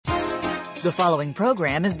The following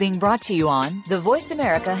program is being brought to you on the Voice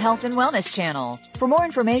America Health and Wellness Channel. For more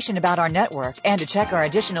information about our network and to check our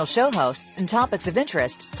additional show hosts and topics of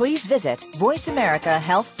interest, please visit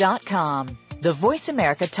voiceamericahealth.com. The Voice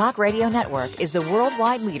America Talk Radio Network is the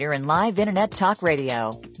worldwide leader in live Internet talk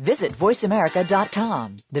radio. Visit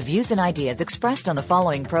voiceamerica.com. The views and ideas expressed on the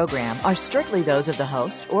following program are strictly those of the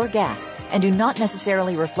host or guests and do not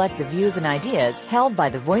necessarily reflect the views and ideas held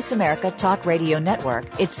by the Voice America Talk Radio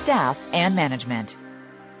Network, its staff, and management.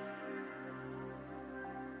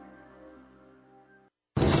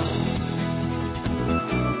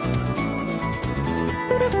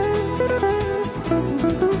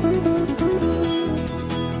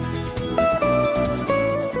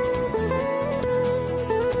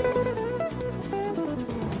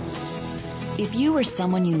 If you or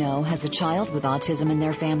someone you know has a child with autism in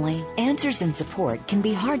their family, answers and support can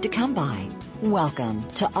be hard to come by. Welcome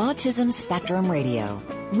to Autism Spectrum Radio.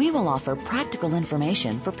 We will offer practical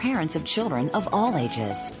information for parents of children of all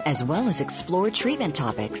ages, as well as explore treatment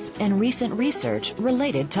topics and recent research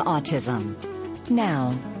related to autism.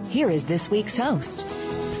 Now, here is this week's host.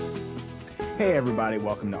 Hey everybody,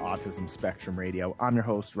 welcome to Autism Spectrum Radio. I'm your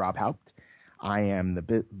host, Rob Haupt. I am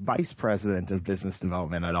the Vice President of Business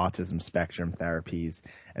Development at Autism Spectrum Therapies,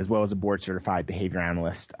 as well as a board-certified behavior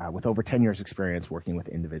analyst with over 10 years' experience working with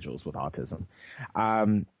individuals with autism.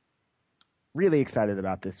 Really excited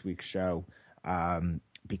about this week's show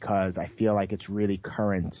because I feel like it's really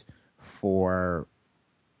current for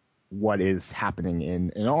what is happening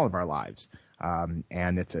in all of our lives.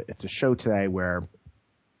 And it's a show today where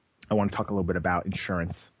I want to talk a little bit about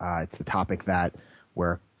insurance. It's the topic that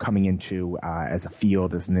we're coming into as a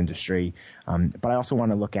field, as an industry. But I also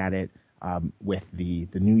want to look at it with the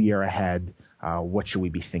new year ahead. What should we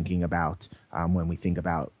be thinking about when we think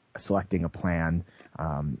about selecting a plan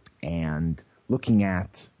and looking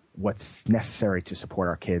at what's necessary to support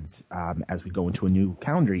our kids as we go into a new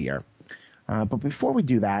calendar year. But before we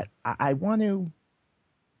do that, I want to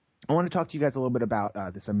talk to you guys a little bit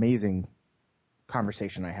about this amazing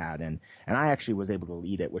conversation I had, and I actually was able to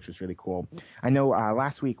lead it, which was really cool. I know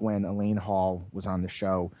last week when Elaine Hall was on the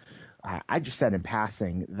show, I just said in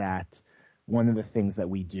passing that one of the things that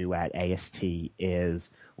we do at AST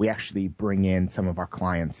is we actually bring in some of our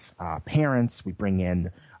clients' parents. We bring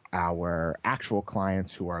in our actual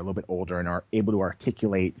clients who are a little bit older and are able to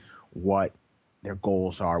articulate what their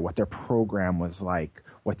goals are, what their program was like,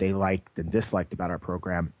 what they liked and disliked about our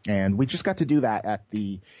program. And we just got to do that at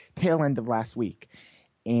the tail end of last week.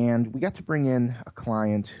 And we got to bring in a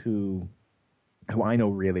client who I know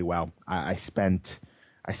really well. I spent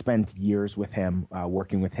years with him,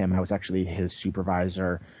 working with him. I was actually his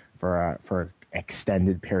supervisor for an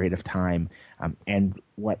extended period of time. And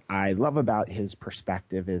what I love about his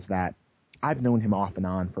perspective is that I've known him off and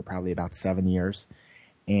on for probably about 7 years.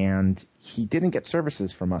 And he didn't get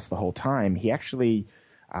services from us the whole time. He actually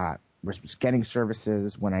was getting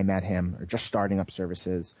services when I met him, or just starting up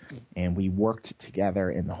services, and we worked together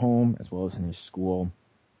in the home as well as in his school.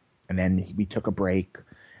 And then we took a break,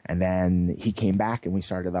 and then he came back and we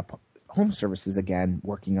started up home services again,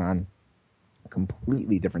 working on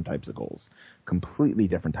completely different types of goals, completely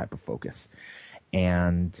different type of focus.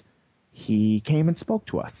 And he came and spoke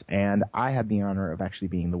to us, and I had the honor of actually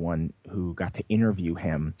being the one who got to interview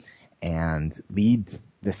him and lead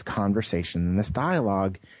this conversation and this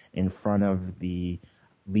dialogue in front of the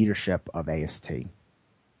leadership of AST.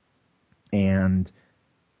 And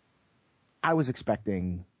I was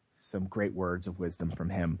expecting some great words of wisdom from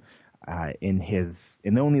him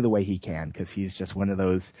in only the way he can, because he's just one of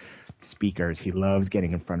those speakers. He loves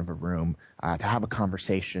getting in front of a room. To have a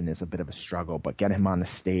conversation is a bit of a struggle, but get him on the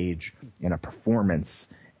stage in a performance,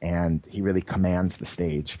 and he really commands the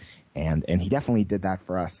stage. And he definitely did that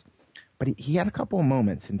for us. But he had a couple of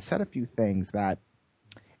moments and said a few things that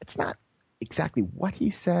it's not exactly what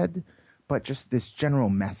he said, but just this general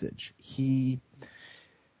message. He's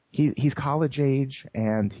college age,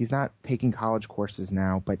 and he's not taking college courses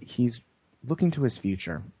now, but he's looking to his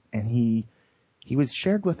future. And he was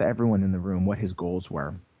shared with everyone in the room what his goals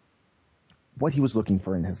were, what he was looking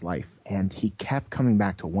for in his life. And he kept coming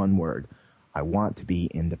back to one word: I want to be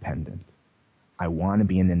independent. I want to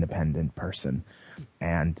be an independent person.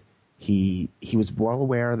 And he was well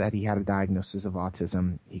aware that he had a diagnosis of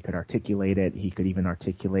autism. He could articulate it. He could even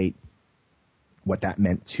articulate what that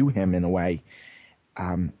meant to him in a way.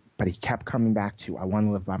 But he kept coming back to, I want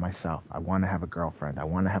to live by myself. I want to have a girlfriend. I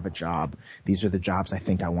want to have a job. These are the jobs I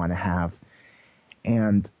think I want to have.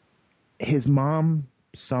 And his mom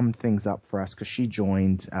summed things up for us, because she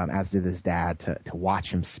joined, as did his dad, to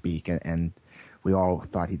watch him speak. And we all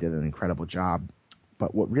thought he did an incredible job.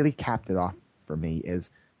 But what really capped it off for me is,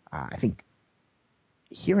 I think,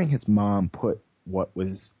 hearing his mom put what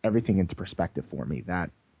was everything into perspective for me, that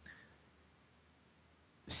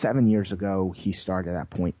 7 years ago, he started at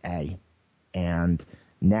point A, and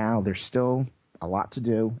now there's still a lot to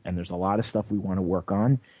do, and there's a lot of stuff we want to work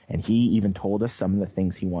on, and he even told us some of the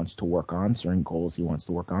things he wants to work on, certain goals he wants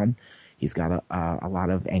to work on. He's got a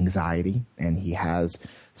lot of anxiety, and he has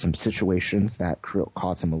some situations that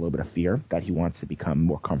cause him a little bit of fear that he wants to become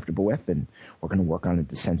more comfortable with, and we're going to work on a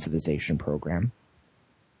desensitization program.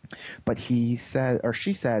 But he said, or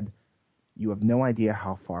she said, you have no idea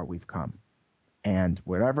how far we've come. And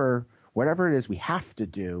whatever it is we have to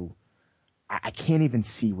do, I can't even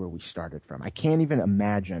see where we started from. I can't even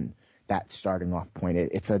imagine that starting off point.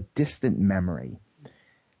 It's a distant memory.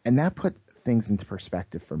 And that put things into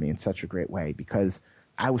perspective for me in such a great way, because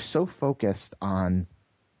I was so focused on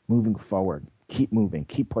moving forward, keep moving,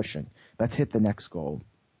 keep pushing, let's hit the next goal,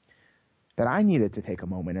 that I needed to take a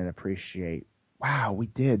moment and appreciate, wow,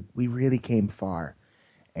 we really came far.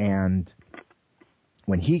 And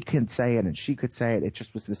when he could say it and she could say it, it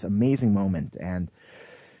just was this amazing moment. And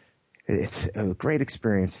it's a great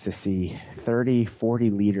experience to see 30, 40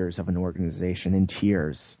 leaders of an organization in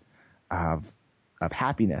tears of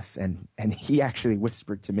happiness. And he actually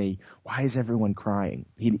whispered to me, why is everyone crying?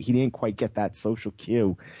 He didn't quite get that social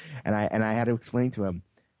cue. And I had to explain to him,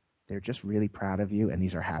 they're just really proud of you, and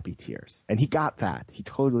these are happy tears. And he got that. He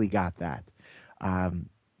totally got that.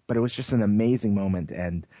 But it was just an amazing moment,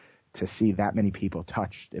 and to see that many people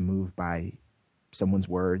touched and moved by someone's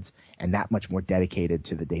words and that much more dedicated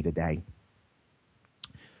to the day-to-day.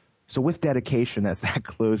 So with dedication as that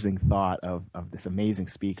closing thought of this amazing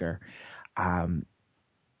speaker, I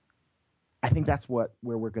think that's where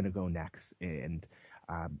we're going to go next. And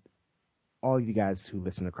all of you guys who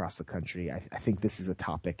listen across the country, I think this is a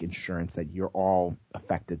topic, insurance, that you're all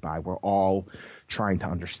affected by. We're all trying to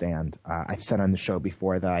understand. I've said on the show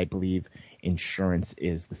before that I believe insurance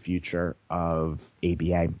is the future of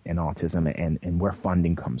ABA and autism and where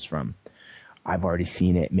funding comes from. I've already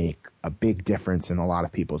seen it make a big difference in a lot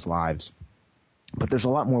of people's lives. But there's a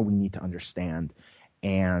lot more we need to understand.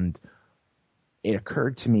 And it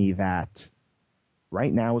occurred to me that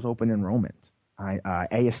right now is open enrollment.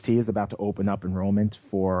 AST is about to open up enrollment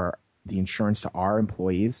for the insurance to our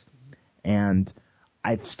employees. And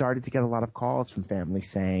I've started to get a lot of calls from families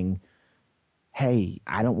saying, hey,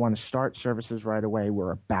 I don't want to start services right away.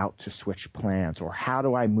 We're about to switch plans. Or how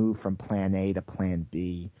do I move from plan A to plan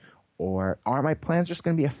B? Or are my plans just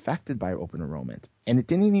going to be affected by open enrollment? And it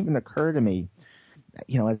didn't even occur to me,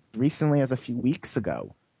 as recently as a few weeks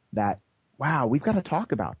ago, that, wow, we've got to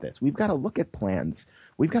talk about this. We've got to look at plans.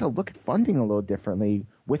 We've got to look at funding a little differently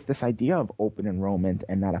with this idea of open enrollment,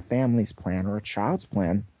 and that a family's plan or a child's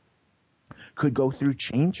plan could go through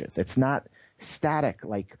changes. It's not static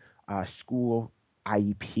like school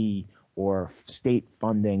IEP or state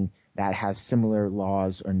funding that has similar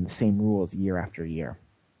laws and the same rules year after year.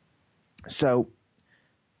 So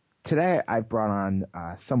today I've brought on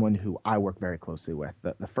someone who I work very closely with.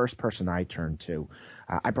 The first person I turned to,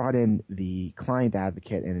 I brought in the client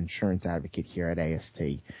advocate and insurance advocate here at AST.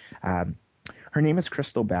 Her name is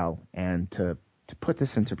Crystal Bell, and to put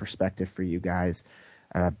this into perspective for you guys,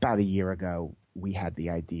 about a year ago we had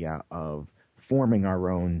the idea of forming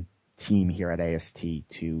our own team here at AST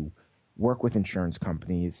to work with insurance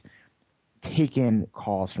companies, take in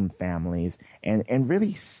calls from families, and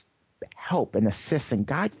really help and assist and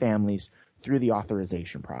guide families through the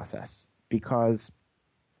authorization process. Because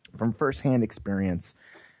from firsthand experience,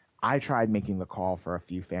 I tried making the call for a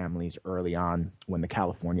few families early on when the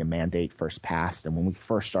California mandate first passed and when we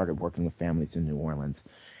first started working with families in New Orleans.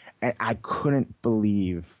 And I couldn't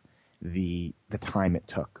believe the time it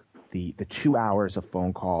took, the 2 hours of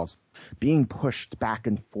phone calls being pushed back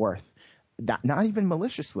and forth, not even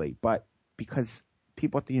maliciously, but because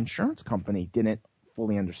people at the insurance company didn't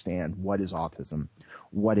fully understand what is autism,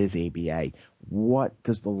 what is ABA, what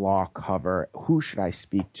does the law cover, who should I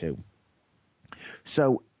speak to.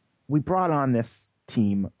 So we brought on this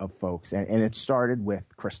team of folks, and it started with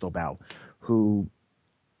Crystal Bell, who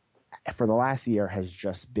for the last year has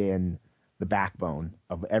just been the backbone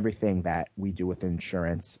of everything that we do with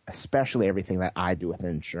insurance, especially everything that I do with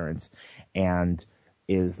insurance, and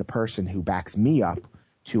is the person who backs me up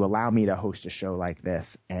to allow me to host a show like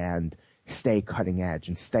this and stay cutting edge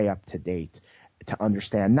and stay up to date, to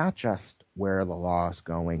understand not just where the law is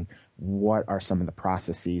going, what are some of the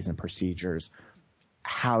processes and procedures,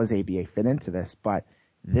 how does ABA fit into this, but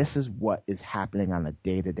this is what is happening on a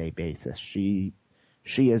day-to-day basis. She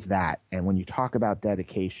is that. And when you talk about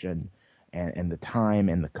dedication and the time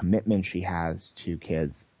and the commitment she has to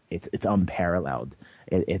kids, it's unparalleled.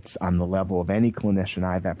 It's on the level of any clinician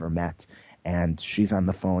I've ever met, and she's on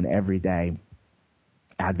the phone every day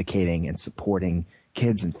advocating and supporting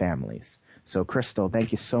kids and families. So, Crystal,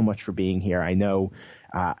 thank you so much for being here. I know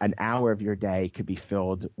an hour of your day could be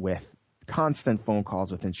filled with constant phone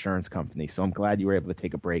calls with insurance companies, so I'm glad you were able to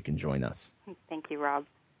take a break and join us. Thank you, Rob.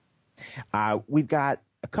 We've got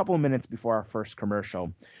a couple of minutes before our first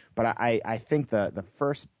commercial, but I think the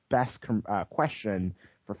first best question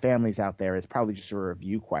for families out there is probably just a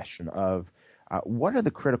review question of what are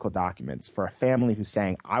the critical documents for a family who's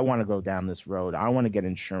saying, I want to go down this road, I want to get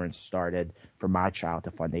insurance started for my child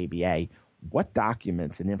to fund ABA. What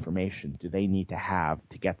documents and information do they need to have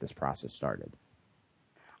to get this process started?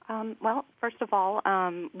 Well, first of all,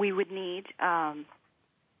 we would need, in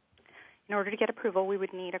order to get approval, we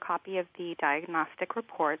would need a copy of the diagnostic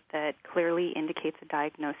report that clearly indicates a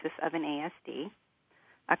diagnosis of an ASD,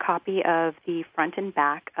 a copy of the front and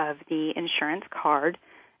back of the insurance card,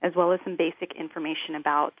 as well as some basic information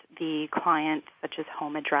about the client, such as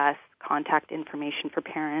home address, contact information for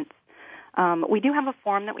parents. We do have a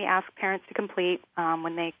form that we ask parents to complete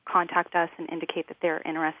when they contact us and indicate that they're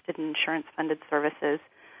interested in insurance-funded services.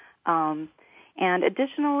 And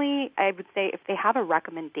additionally, I would say if they have a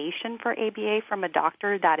recommendation for ABA from a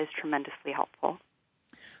doctor, that is tremendously helpful.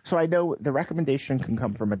 So I know the recommendation can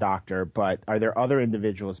come from a doctor, but are there other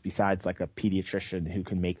individuals besides like a pediatrician who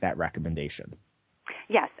can make that recommendation?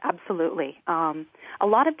 Yes, absolutely. A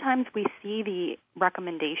lot of times we see the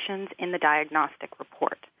recommendations in the diagnostic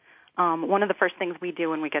report. One of the first things we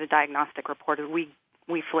do when we get a diagnostic report is we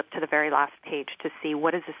flip to the very last page to see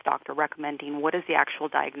what is this doctor recommending, what is the actual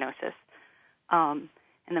diagnosis, and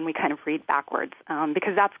then we kind of read backwards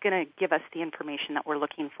because that's going to give us the information that we're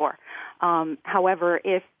looking for. However,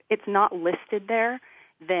 if it's not listed there,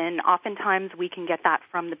 then oftentimes we can get that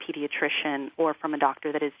from the pediatrician or from a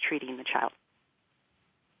doctor that is treating the child.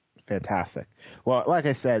 Fantastic. Well, like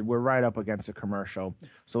I said, we're right up against a commercial.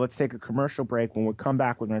 So let's take a commercial break. When we come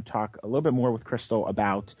back, we're going to talk a little bit more with Crystal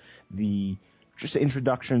about just the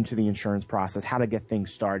introduction to the insurance process, how to get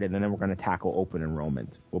things started, and then we're going to tackle open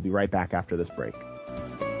enrollment. We'll be right back after this break.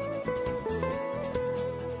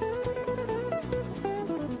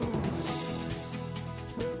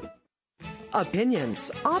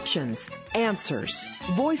 Opinions, options, answers.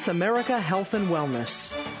 Voice America Health and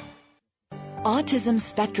Wellness. Autism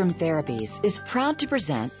Spectrum Therapies is proud to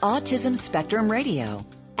present Autism Spectrum Radio.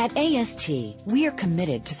 At AST, we are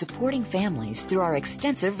committed to supporting families through our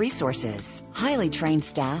extensive resources, highly trained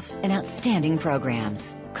staff, and outstanding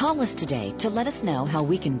programs. Call us today to let us know how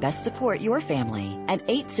we can best support your family at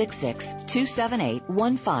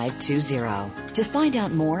 866-278-1520. To find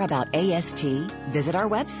out more about AST, visit our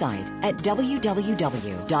website at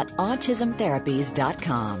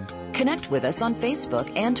www.autismtherapies.com. Connect with us on Facebook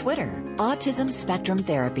and Twitter. Autism Spectrum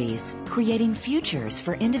Therapies, creating futures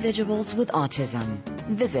for individuals with autism.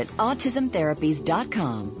 Visit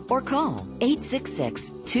autismtherapies.com or call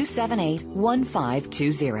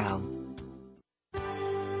 866-278-1520.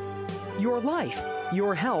 Your life,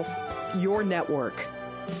 your health, your network.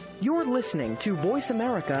 You're listening to Voice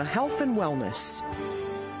America Health and Wellness.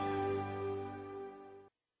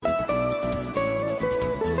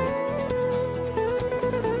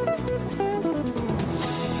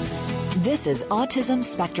 This is Autism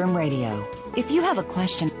Spectrum Radio. If you have a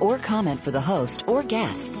question or comment for the host or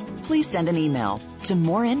guests, please send an email to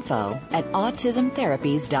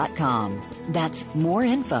moreinfo@autismtherapies.com. That's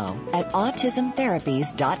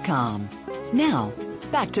moreinfo@autismtherapies.com. Now,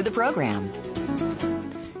 back to the program.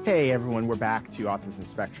 Hey everyone, we're back to Autism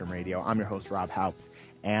Spectrum Radio. I'm your host, Rob Haupt,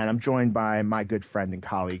 and I'm joined by my good friend and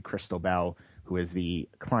colleague, Crystal Bell, who is the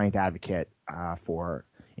client advocate for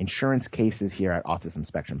insurance cases here at Autism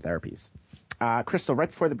Spectrum Therapies. Crystal, right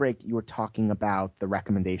before the break, you were talking about the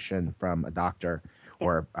recommendation from a doctor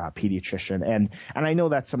or a pediatrician, and I know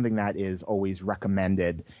that's something that is always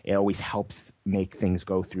recommended. It always helps make things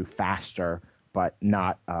go through faster, but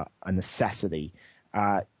not a necessity.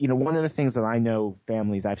 One of the things that I know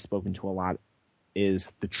families I've spoken to a lot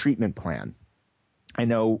is the treatment plan. I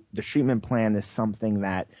know the treatment plan is something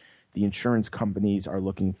that the insurance companies are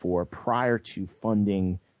looking for prior to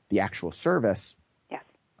funding the actual service. Yes.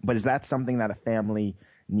 But is that something that a family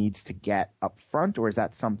needs to get up front, or is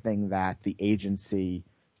that something that the agency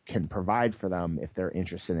can provide for them if they're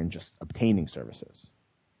interested in just obtaining services?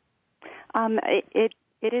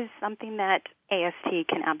 It is something that AST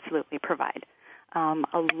can absolutely provide.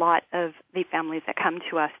 A lot of the families that come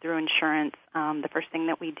to us through insurance, the first thing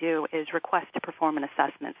that we do is request to perform an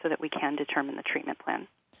assessment so that we can determine the treatment plan.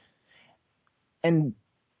 And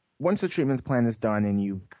once the treatment plan is done and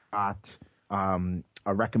you've got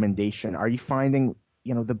a recommendation, are you finding,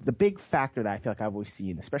 the big factor that I feel like I've always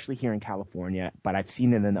seen, especially here in California, but I've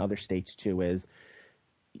seen it in other states too, is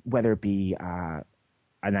whether it be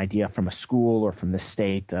an idea from a school or from the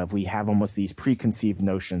state of we have almost these preconceived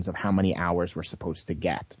notions of how many hours we're supposed to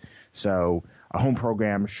get. So a home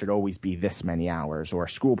program should always be this many hours, or a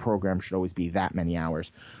school program should always be that many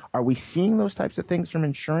hours. Are we seeing those types of things from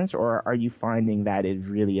insurance, or are you finding that it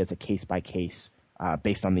really is a case-by-case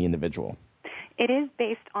based on the individual? It is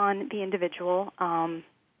based on the individual.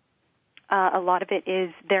 A lot of it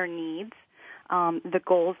is their needs, the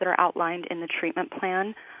goals that are outlined in the treatment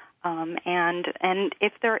plan, and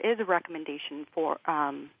if there is a recommendation for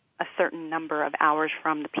a certain number of hours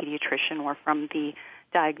from the pediatrician or from the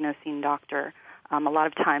diagnosing doctor, a lot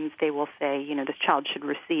of times they will say, this child should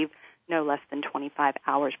receive no less than 25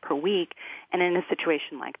 hours per week. And in a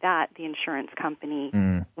situation like that, the insurance company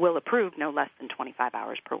will approve no less than 25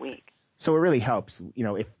 hours per week. So it really helps,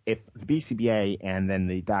 if the BCBA and then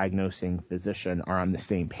the diagnosing physician are on the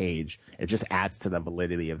same page, it just adds to the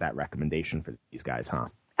validity of that recommendation for these guys, huh?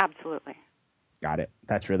 Absolutely. Got it.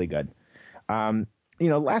 That's really good.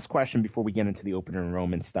 Last question before we get into the open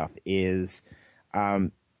enrollment stuff is,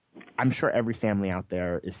 I'm sure every family out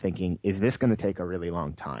there is thinking, is this going to take a really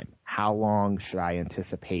long time? How long should I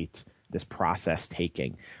anticipate this process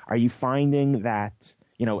taking? Are you finding that,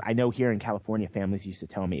 I know here in California, families used to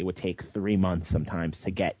tell me it would take 3 months sometimes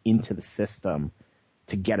to get into the system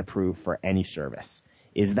to get approved for any service.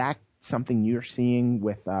 Is that something you're seeing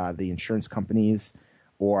with the insurance companies,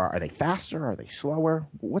 or are they faster? Are they slower?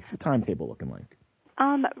 What's the timetable looking like?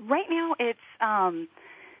 Right now, it's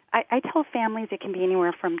I tell families it can be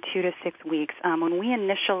anywhere from 2 to 6 weeks. When we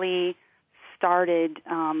initially started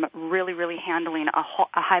really handling a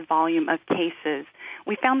high volume of cases,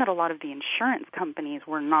 we found that a lot of the insurance companies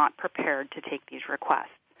were not prepared to take these requests.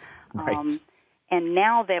 Right. And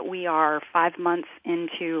now that we are 5 months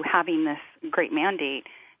into having this great mandate,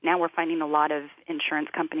 now we're finding a lot of insurance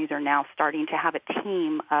companies are now starting to have a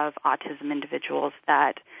team of autism individuals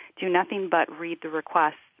that do nothing but read the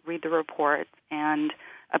requests, read the reports, and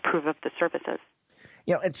approve of the services.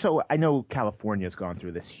 And so I know California's gone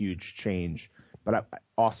through this huge change, but I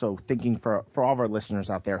also thinking for all of our listeners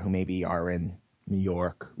out there who maybe are in New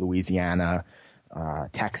York, Louisiana,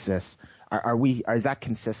 Texas, is that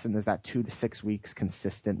consistent? Is that 2 to 6 weeks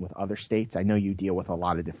consistent with other states? I know you deal with a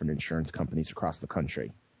lot of different insurance companies across the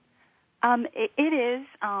country. It is.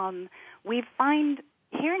 We find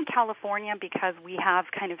here in California, because we have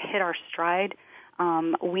kind of hit our stride,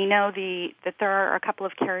 we know that there are a couple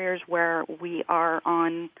of carriers where we are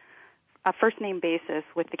on a first-name basis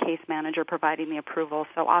with the case manager providing the approval.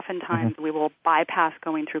 So oftentimes we will bypass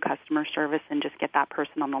going through customer service and just get that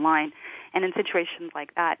person on the line. And in situations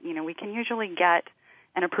like that, we can usually get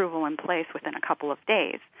an approval in place within a couple of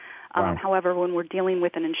days. Wow. However, when we're dealing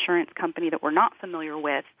with an insurance company that we're not familiar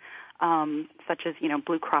with, such as,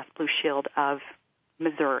 Blue Cross Blue Shield of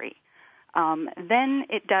Missouri, then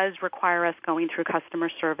it does require us going through customer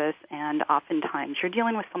service, and oftentimes you're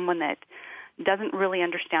dealing with someone that doesn't really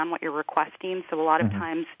understand what you're requesting, so a lot of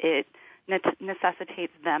times it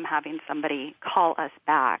necessitates them having somebody call us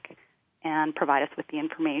back and provide us with the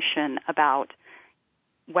information about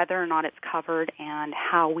whether or not it's covered and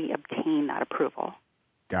how we obtain that approval.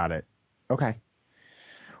 Got it. Okay.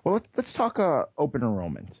 Well, let's talk open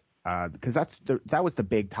enrollment, because that was the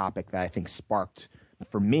big topic that I think sparked,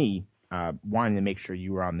 for me, wanting to make sure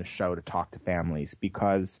you were on the show to talk to families,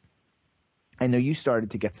 because I know you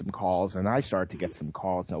started to get some calls, and I started to get some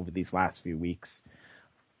calls over these last few weeks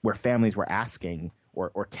where families were asking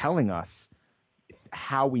or telling us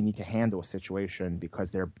how we need to handle a situation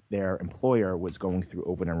because their employer was going through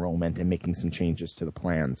open enrollment and making some changes to the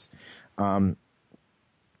plans.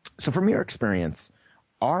 So from your experience,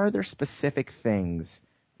 are there specific things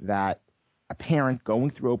that a parent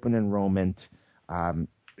going through open enrollment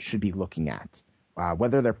should be looking at?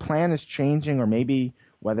 Whether their plan is changing or maybe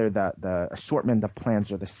whether the assortment of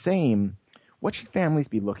plans are the same, what should families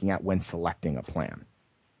be looking at when selecting a plan?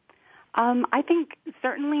 I think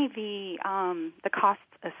certainly the costs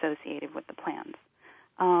associated with the plans.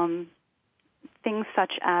 Things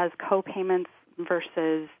such as co-payments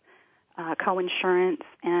versus co-insurance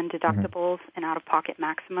and deductibles and out-of-pocket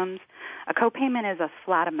maximums. A co-payment is a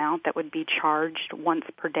flat amount that would be charged once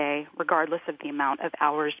per day, regardless of the amount of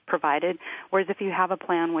hours provided. Whereas if you have a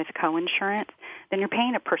plan with co-insurance, then you're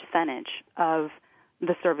paying a percentage of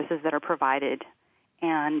the services that are provided.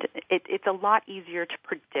 And it's a lot easier to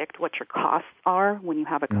predict what your costs are when you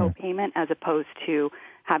have a co-payment as opposed to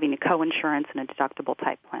having a co-insurance and a deductible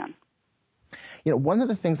type plan. One of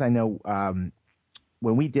the things I know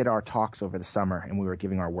when we did our talks over the summer and we were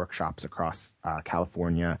giving our workshops across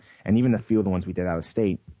California and even a few of the ones we did out of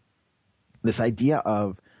state, this idea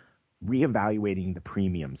of reevaluating the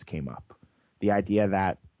premiums came up. The idea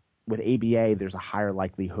that with ABA, there's a higher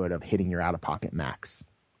likelihood of hitting your out-of-pocket max.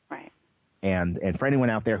 Right. And for anyone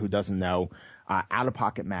out there who doesn't know,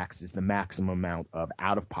 out-of-pocket max is the maximum amount of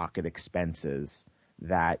out-of-pocket expenses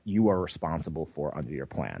that you are responsible for under your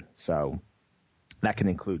plan. So that can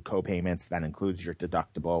include co-payments. That includes your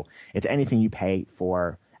deductible. It's anything you pay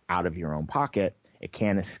for out of your own pocket. It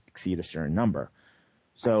can exceed a certain number.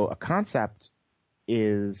 So a concept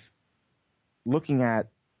is looking at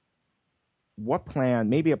what plan,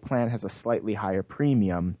 maybe a plan has a slightly higher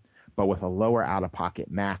premium, but with a lower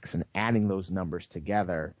out-of-pocket max, and adding those numbers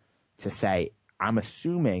together to say, I'm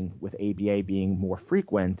assuming with ABA being more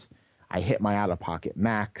frequent, I hit my out-of-pocket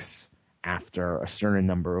max after a certain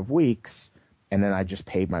number of weeks, and then I just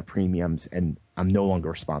paid my premiums and I'm no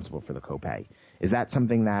longer responsible for the copay. Is that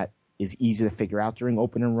something that is easy to figure out during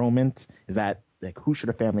open enrollment? Is that, like, who should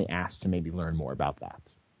a family ask to maybe learn more about that?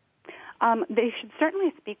 They should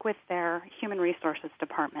certainly speak with their human resources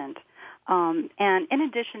department. And in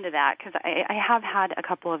addition to that, because I have had a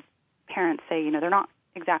couple of parents say, they're not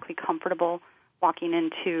exactly comfortable walking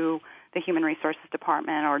into the human resources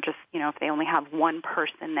department, or just, if they only have one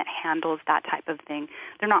person that handles that type of thing,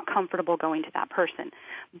 they're not comfortable going to that person.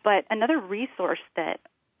 But another resource that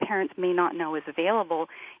parents may not know is available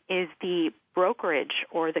is the brokerage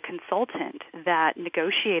or the consultant that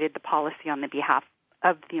negotiated the policy on the behalf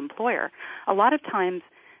of the employer. A lot of times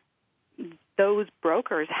those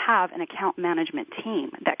brokers have an account management team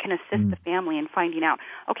that can assist the family in finding out,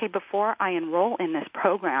 okay, before I enroll in this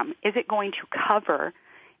program, is it going to cover,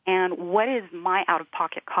 and what is my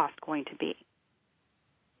out-of-pocket cost going to be?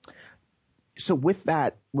 So with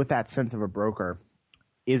that sense of a broker,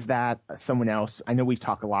 is that someone else? I know we've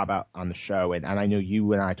talked a lot about on the show, and I know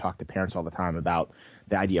you and I talk to parents all the time about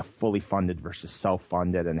the idea of fully funded versus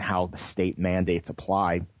self-funded and how the state mandates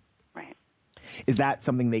apply. Right. Is that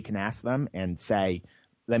something they can ask them and say,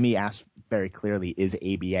 let me ask very clearly, is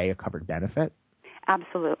ABA a covered benefit?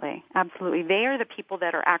 Absolutely. Absolutely. They are the people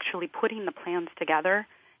that are actually putting the plans together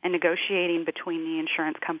and negotiating between the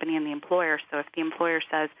insurance company and the employer. So if the employer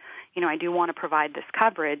says, I do want to provide this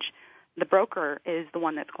coverage, the broker is the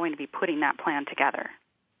one that's going to be putting that plan together.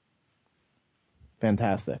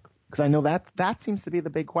 Fantastic. Because I know that seems to be the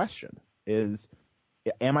big question is,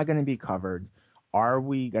 am I going to be covered? Are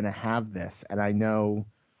we going to have this? And I know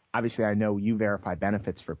you verify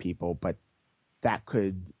benefits for people, but that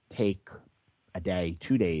could take a day,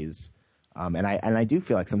 2 days. And I do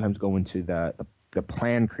feel like sometimes going to the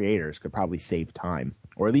plan creators could probably save time,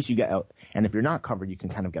 or at least you get, and if you're not covered, you can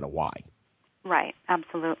kind of get a why. Right.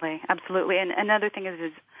 Absolutely. Absolutely. And another thing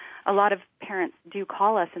is a lot of parents do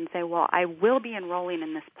call us and say, well, I will be enrolling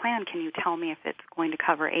in this plan. Can you tell me if it's going to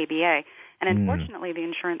cover ABA? And unfortunately, the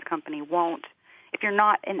insurance company won't. If you're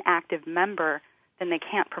not an active member, then they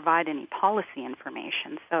can't provide any policy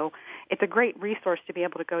information. So it's a great resource to be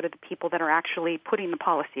able to go to the people that are actually putting the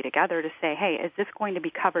policy together to say, hey, is this going to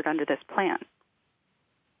be covered under this plan?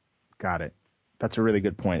 Got it. That's a really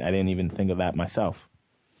good point. I didn't even think of that myself.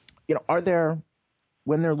 Are there,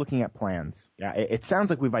 when they're looking at plans, it sounds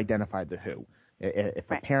like we've identified the who. If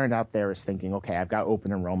a parent out there is thinking, okay, I've got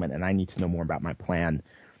open enrollment and I need to know more about my plan,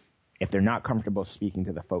 if they're not comfortable speaking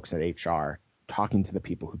to the folks at HR, talking to the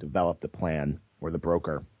people who develop the plan or the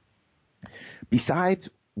broker, besides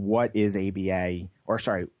is ABA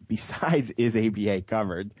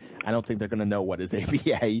covered, I don't think they're going to know what is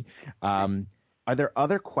ABA. Are there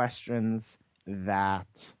other questions that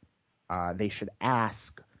they should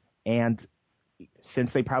ask? And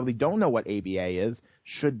since they probably don't know what ABA is,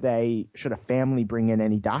 should a family bring in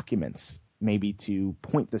any documents maybe to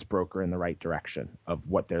point this broker in the right direction of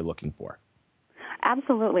what they're looking for?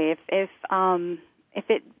 Absolutely. If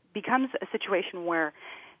it becomes a situation where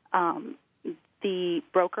the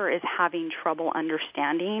broker is having trouble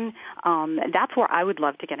understanding, that's where I would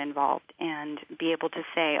love to get involved and be able to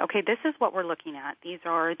say, okay, this is what we're looking at. These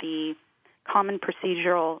are the common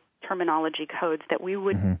procedural terminology codes that we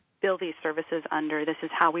would bill these services under. This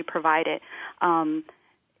is how we provide it.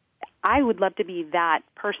 I would love to be that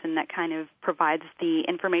person that kind of provides the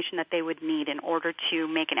information that they would need in order to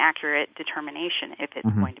make an accurate determination if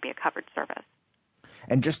it's going to be a covered service.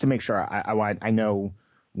 And just to make sure, I know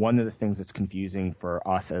one of the things that's confusing for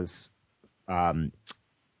us as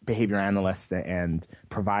behavior analysts and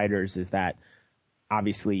providers is that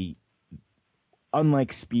obviously,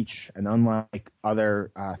 unlike speech and unlike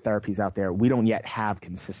other therapies out there, we don't yet have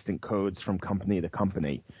consistent codes from company to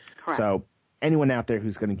company. Correct. So anyone out there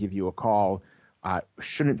who's going to give you a call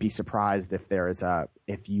shouldn't be surprised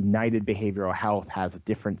if United Behavioral Health has a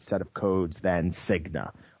different set of codes than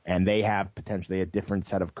Cigna, and they have potentially a different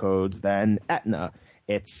set of codes than Aetna.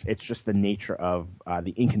 It's just the nature of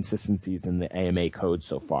the inconsistencies in the AMA code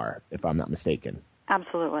so far, if I'm not mistaken.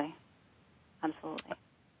 Absolutely.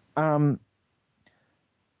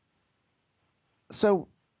 So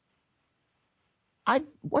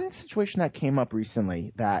one situation that came up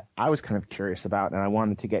recently that I was kind of curious about and I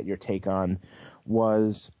wanted to get your take on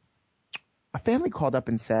was a family called up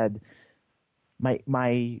and said,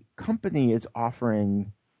 my company is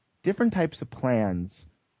offering different types of plans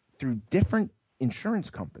through different insurance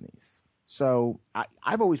companies. So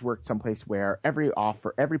I've always worked someplace where every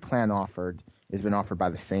plan offered has been offered by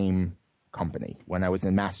the same company. When I was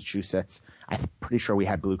in Massachusetts, I'm pretty sure we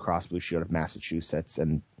had Blue Cross Blue Shield of Massachusetts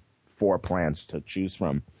and 4 plans to choose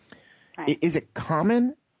from. Right. Is it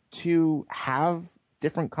common to have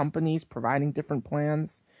different companies providing different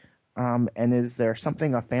plans? And is there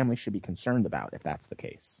something a family should be concerned about if that's the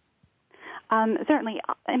case? Certainly.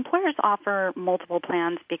 Employers offer multiple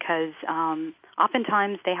plans because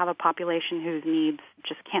oftentimes they have a population whose needs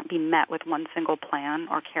just can't be met with one single plan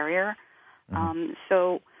or carrier.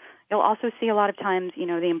 So you'll also see a lot of times,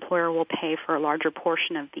 the employer will pay for a larger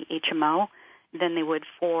portion of the HMO than they would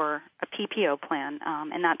for a PPO plan,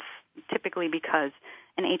 and that's typically because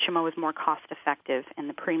an HMO is more cost effective and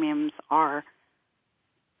the premiums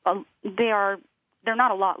they're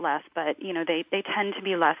not a lot less, but they tend to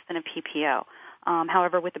be less than a PPO.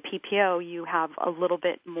 However, with the PPO, you have a little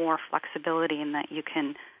bit more flexibility in that you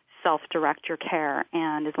can self-direct your care,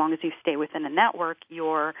 and as long as you stay within a network,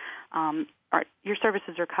 your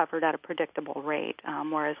services are covered at a predictable rate.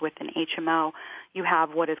 Whereas with an HMO, you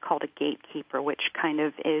have what is called a gatekeeper, which kind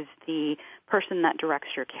of is the person that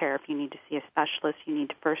directs your care. If you need to see a specialist, you need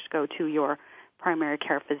to first go to your primary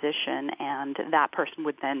care physician, and that person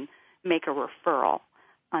would then make a referral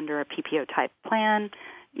under a PPO-type plan.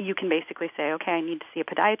 You can basically say, okay, I need to see a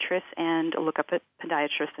podiatrist, and look up a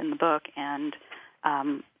podiatrist in the book and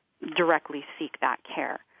directly seek that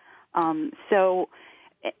care. And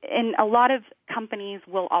a lot of companies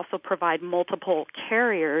will also provide multiple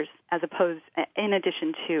carriers in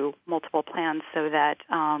addition to multiple plans so that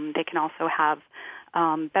they can also have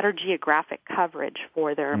better geographic coverage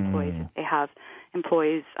for their employees. If they have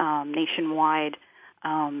employees nationwide,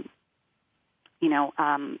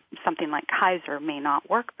 something like Kaiser may not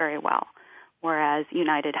work very well, whereas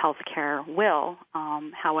United Healthcare will.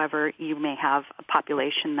 However, you may have a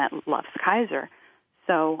population that loves Kaiser.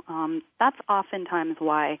 So that's oftentimes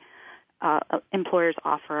why employers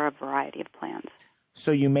offer a variety of plans.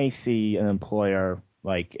 So you may see an employer,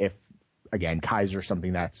 like if, again, Kaiser,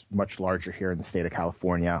 something that's much larger here in the state of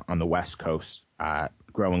California on the West Coast.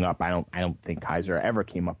 Growing up, I don't think Kaiser ever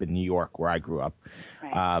came up in New York where I grew up.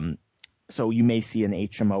 Right. So you may see an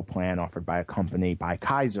HMO plan offered by a company by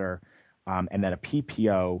Kaiser, and then a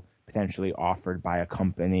PPO potentially offered by a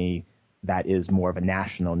company that is more of a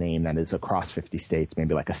national name that is across 50 states,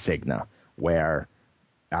 maybe like a Cigna, where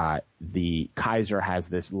the Kaiser has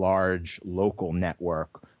this large local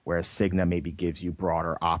network, whereas Cigna maybe gives you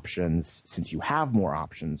broader options since you have more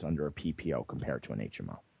options under a PPO compared to an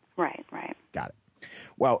HMO. Right. Got it.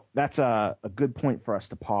 Well, that's a good point for us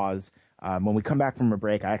to pause. When we come back from a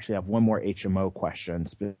break, I actually have one more HMO question,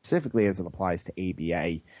 specifically as it applies to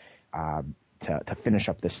ABA, to finish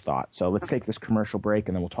up this thought. So let's take this commercial break,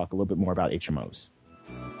 and then we'll talk a little bit more about HMOs.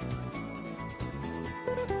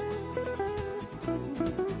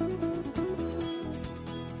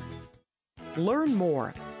 Learn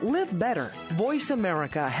more. Live better. Voice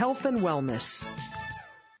America Health and Wellness.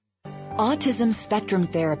 Autism Spectrum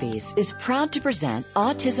Therapies is proud to present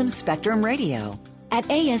Autism Spectrum Radio. At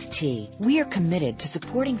AST, we are committed to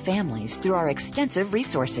supporting families through our extensive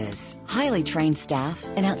resources, highly trained staff,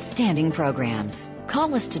 and outstanding programs.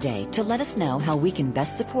 Call us today to let us know how we can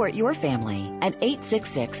best support your family at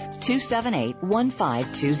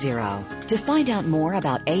 866-278-1520. To find out more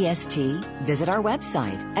about AST, visit our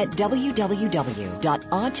website at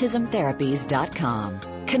www.autismtherapies.com.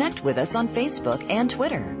 Connect with us on Facebook and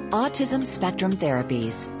Twitter. Autism Spectrum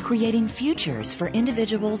Therapies, creating futures for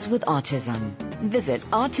individuals with autism. Visit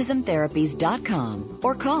autismtherapies.com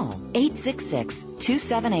or call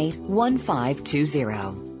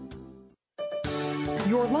 866-278-1520.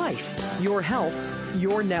 Your life, your health,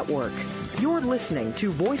 your network. You're listening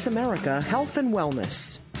to Voice America Health and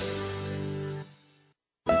Wellness.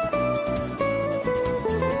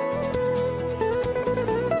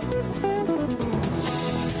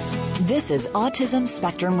 This is Autism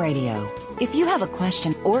Spectrum Radio. If you have a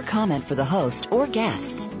question or comment for the host or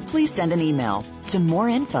guests, please send an email to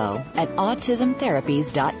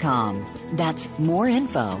moreinfo@autismtherapies.com. That's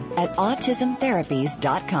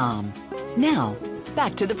moreinfo@autismtherapies.com. Now,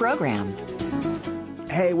 back to the program.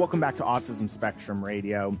 Hey, welcome back to Autism Spectrum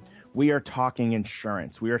Radio. We are talking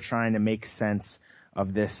insurance. We are trying to make sense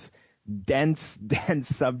of this dense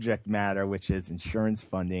subject matter, which is insurance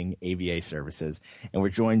funding, ABA services. And we're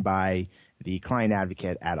joined by the client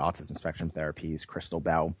advocate at Autism Spectrum Therapies, Crystal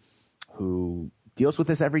Bell, who deals with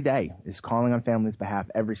this every day, is calling on families' behalf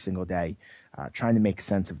every single day, trying to make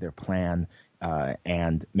sense of their plan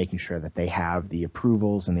and making sure that they have the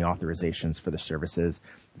approvals and the authorizations for the services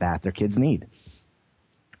that their kids need.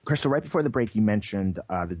 Crystal, right before the break, you mentioned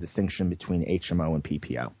the distinction between HMO and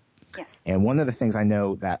PPO. Yes. And one of the things I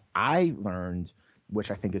know that I learned, which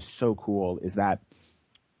I think is so cool, is that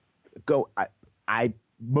I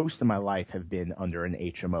most of my life have been under an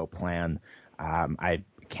HMO plan. I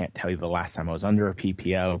can't tell you the last time I was under a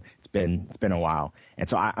PPO. It's been a while. And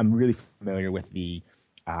so I'm really familiar with the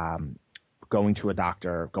going to a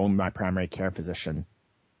doctor, going to my primary care physician,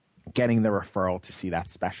 getting the referral to see that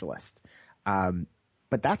specialist.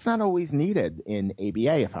 But that's not always needed in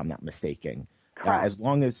ABA, if I'm not mistaken. As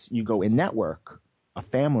long as you go in network, a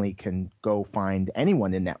family can go find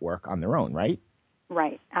anyone in network on their own, right?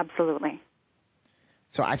 Right, absolutely.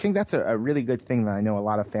 So I think that's a really good thing that I know a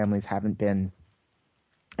lot of families haven't been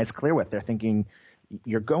as clear with. They're thinking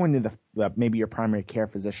you're going to maybe your primary care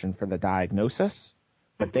physician for the diagnosis,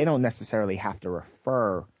 but they don't necessarily have to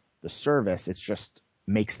refer the service. It just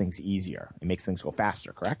makes things easier. It makes things go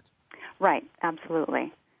faster, correct? Right,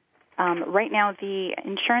 absolutely. Right now, the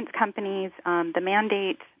insurance companies, the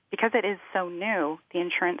mandate, because it is so new, the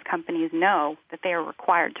insurance companies know that they are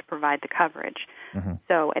required to provide the coverage. Mm-hmm.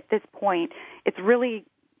 So at this point, it's really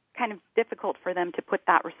kind of difficult for them to put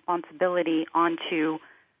that responsibility onto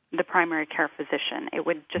the primary care physician. It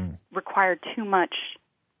would just require too much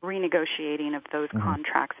renegotiating of those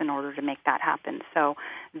contracts in order to make that happen. So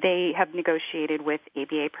they have negotiated with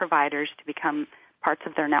ABA providers to become parts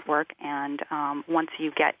of their network, and once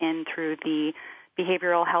you get in through the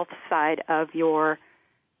behavioral health side of your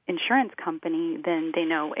insurance company, then they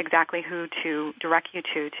know exactly who to direct you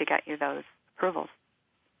to get you those approvals.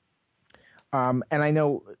 And I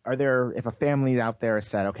know, if a family out there has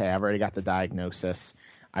said, okay, I've already got the diagnosis,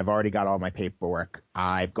 I've already got all my paperwork,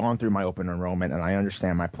 I've gone through my open enrollment, and I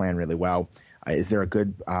understand my plan really well, is there a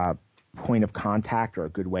good point of contact or a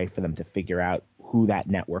good way for them to figure out who that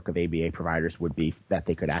network of ABA providers would be that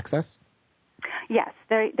they could access? Yes,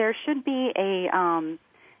 there should be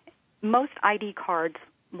most ID cards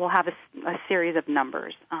will have a series of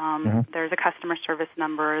numbers. There's a customer service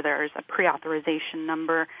number, there's a pre-authorization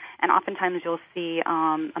number, and oftentimes you'll see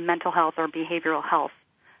a mental health or behavioral health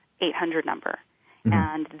 800 number. Mm-hmm.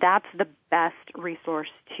 And that's the best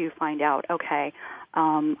resource to find out, okay,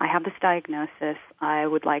 I have this diagnosis. I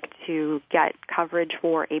would like to get coverage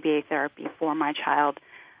for ABA therapy for my child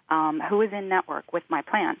who is in network with my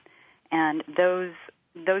plan. And those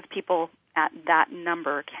people at that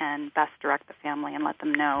number can best direct the family and let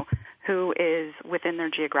them know who is within their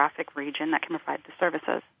geographic region that can provide the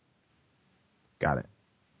services. Got it.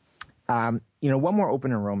 One more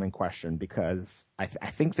open enrollment question, because I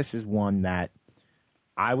think this is one that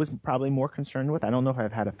I was probably more concerned with. I don't know if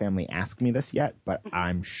I've had a family ask me this yet, but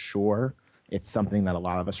I'm sure it's something that a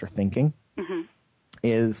lot of us are thinking,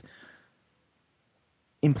 is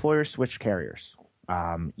employer switch carriers.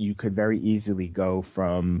 You could very easily go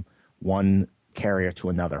from one carrier to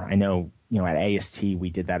another. I know, at AST, we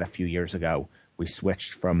did that a few years ago. We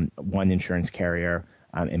switched from one insurance carrier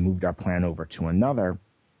and moved our plan over to another.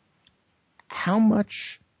 How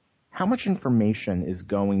much information is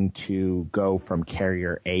going to go from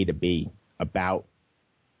carrier A to B about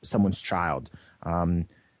someone's child?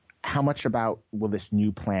 How much will this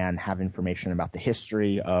new plan have information about the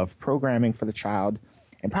history of programming for the child?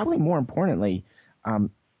 And probably more importantly,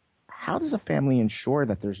 how does a family ensure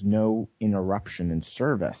that there's no interruption in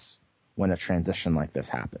service when a transition like this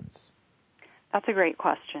happens? That's a great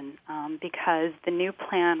question, because the new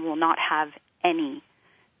plan will not have any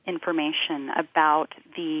information about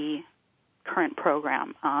the current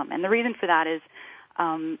program. And the reason for that is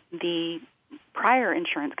the prior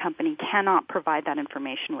insurance company cannot provide that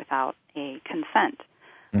information without a consent.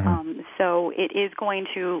 So it is going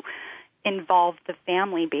to involve the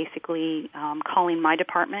family basically calling my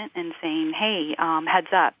department and saying, hey,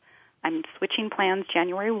 heads up, I'm switching plans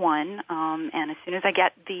January 1, and as soon as I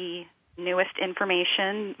get the newest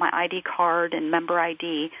information, my ID card and member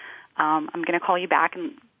ID, I'm going to call you back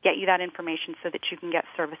and get you that information so that you can get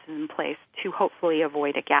services in place to hopefully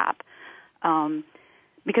avoid a gap.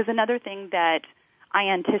 Because another thing that I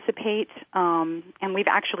anticipate, and we've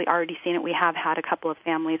actually already seen it, we have had a couple of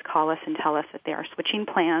families call us and tell us that they are switching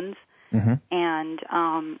plans. Mm-hmm.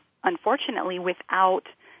 And unfortunately, without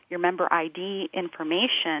your member ID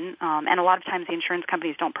information, and a lot of times the insurance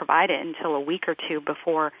companies don't provide it until a week or two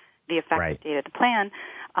before the effective date of the plan,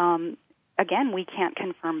 again, we can't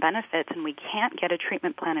confirm benefits and we can't get a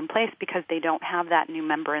treatment plan in place because they don't have that new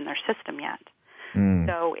member in their system yet.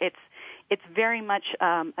 So it's very much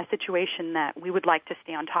a situation that we would like to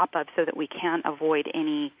stay on top of so that we can avoid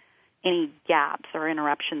any gaps or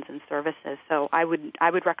interruptions in services. So I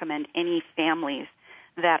would recommend any families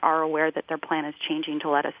that are aware that their plan is changing to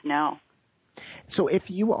let us know. So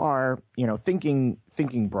if you are, thinking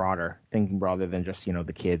broader than just,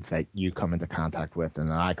 the kids that you come into contact with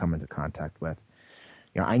and that I come into contact with,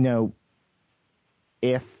 I know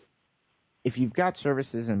if you've got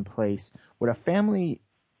services in place, would a family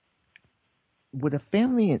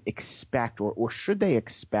expect or should they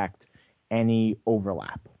expect any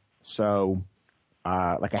overlap? So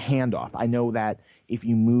like a handoff. I know that if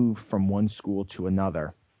you move from one school to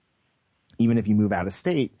another, even if you move out of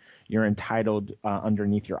state, you're entitled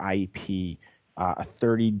underneath your IEP a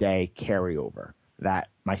 30-day carryover, that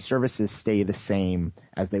my services stay the same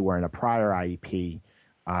as they were in a prior IEP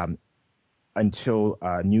until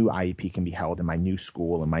a new IEP can be held in my new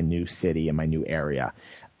school, in my new city, in my new area.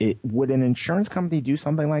 Would an insurance company do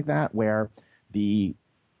something like that where the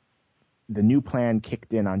new plan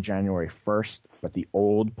kicked in on January 1st, but the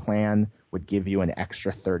old plan would give you an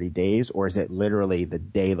extra 30 days, or is it literally the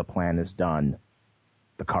day the plan is done,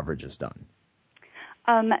 the coverage is done?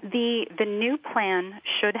 The new plan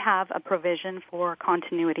should have a provision for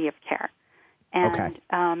continuity of care. And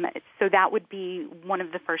so that would be one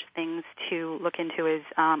of the first things to look into is,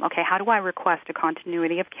 how do I request a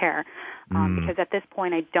continuity of care? Because at this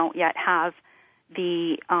point I don't yet have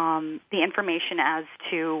the information as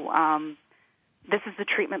to this is the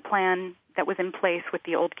treatment plan that was in place with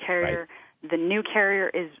the old carrier. Right. The new carrier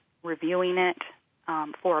is reviewing it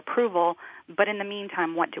for approval, but in the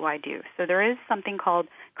meantime, what do I do? So there is something called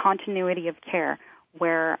continuity of care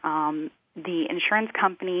where the insurance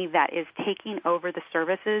company that is taking over the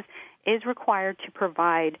services is required to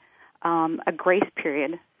provide a grace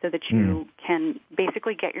period so that you can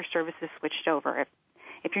basically get your services switched over.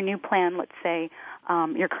 If your new plan, let's say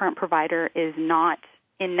your current provider is not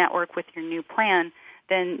in network with your new plan,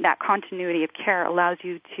 then that continuity of care allows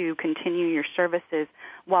you to continue your services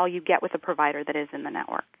while you get with a provider that is in the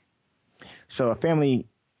network. So a family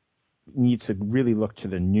needs to really look to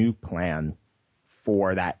the new plan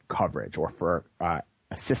for that coverage or for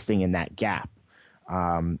assisting in that gap.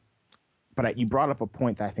 But you brought up a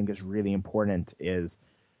point that I think is really important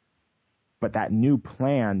but that new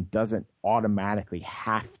plan doesn't automatically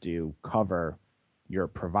have to cover your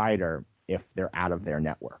provider if they're out of their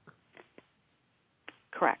network.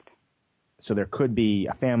 Correct. So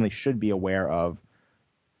a family should be aware of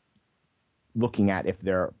looking at if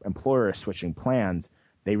their employer is switching plans,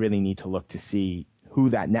 they really need to look to see who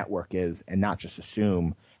that network is and not just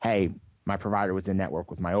assume, hey, my provider was in network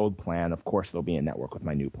with my old plan, of course they'll be in network with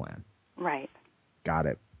my new plan. Right. Got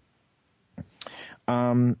it.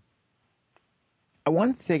 I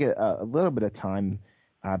wanted to take a little bit of time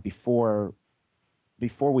before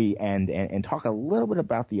we end and talk a little bit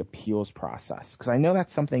about the appeals process, because I know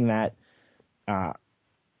that's something that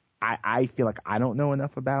I feel like I don't know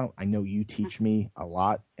enough about. I know you teach me a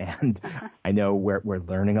lot, and I know we're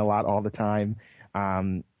learning a lot all the time.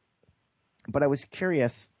 But I was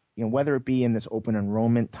curious, whether it be in this open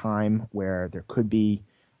enrollment time where there could be,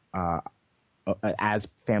 as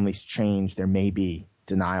families change, there may be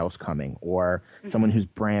denials coming, or someone who's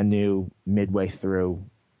brand new midway through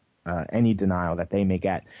any denial that they may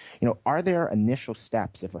get. Are there initial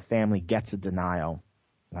steps if a family gets a denial,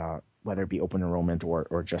 whether it be open enrollment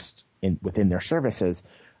or just within their services,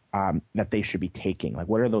 that they should be taking? Like,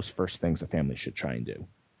 what are those first things a family should try and do?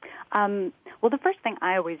 Well, the first thing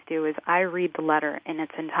I always do is I read the letter in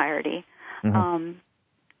its entirety. And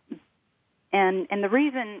the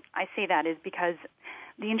reason I say that is because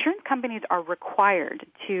the insurance companies are required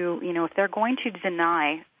to, if they're going to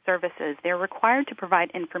deny services, they're required to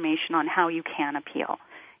provide information on how you can appeal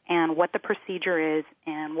and what the procedure is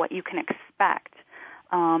and what you can expect.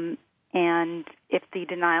 And if the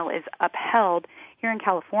denial is upheld, here in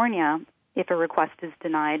California, if a request is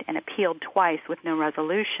denied and appealed twice with no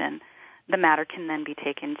resolution, the matter can then be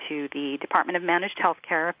taken to the Department of Managed Health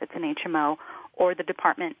Care if it's an HMO, or the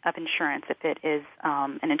Department of Insurance if it is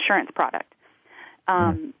an insurance product.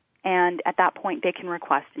 And at that point, they can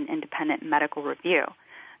request an independent medical review.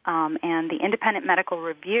 And the independent medical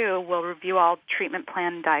review will review all treatment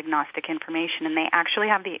plan and diagnostic information, and they actually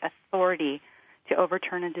have the authority to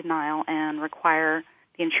overturn a denial and require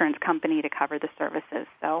the insurance company to cover the services.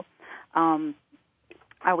 So I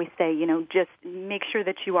always say, just make sure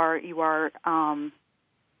that you are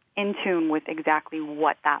in tune with exactly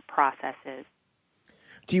what that process is.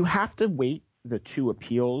 Do you have to wait the 2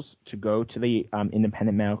 appeals to go to the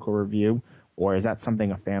independent medical review, or is that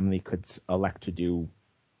something a family could elect to do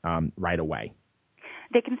right away?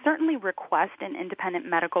 They can certainly request an independent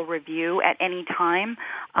medical review at any time.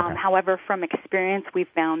 Okay. However, from experience, we've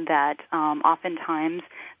found that oftentimes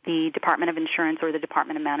the Department of Insurance or the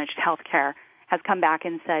Department of Managed Healthcare has come back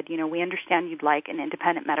and said, we understand you'd like an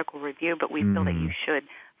independent medical review, but we feel that you should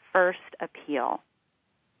first appeal.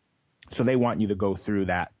 So they want you to go through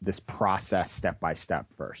this process step by step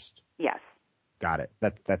first. Yes. Got it.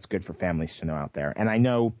 That's good for families to know out there. And I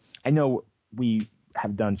know we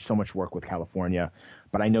have done so much work with California,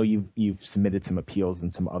 but I know you've submitted some appeals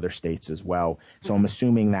in some other states as well. So I'm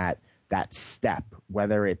assuming that step,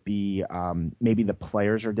 whether it be maybe the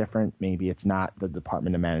players are different, maybe it's not the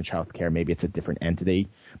Department of Managed Healthcare, maybe it's a different entity,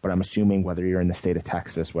 but I'm assuming whether you're in the state of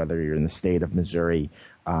Texas, whether you're in the state of Missouri,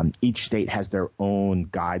 each state has their own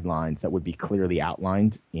guidelines that would be clearly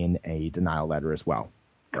outlined in a denial letter as well,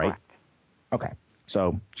 right? Correct. Okay.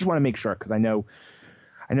 So just want to make sure, because I know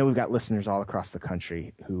we've got listeners all across the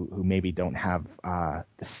country who maybe don't have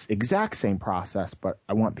this exact same process, but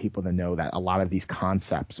I want people to know that a lot of these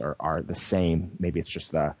concepts are the same. Maybe it's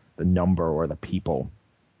just the number or the people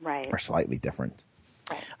are slightly different.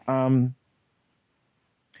 Right.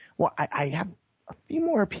 Well, I have a few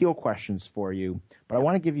more appeal questions for you, but I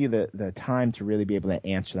want to give you the time to really be able to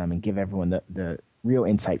answer them and give everyone the real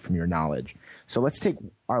insight from your knowledge. So let's take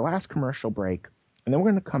our last commercial break, and then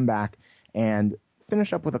we're going to come back and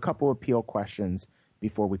finish up with a couple of appeal questions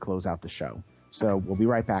before we close out the show. So we'll be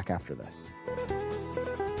right back after this.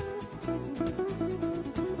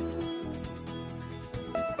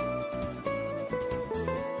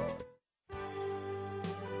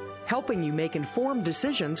 Helping you make informed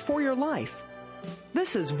decisions for your life.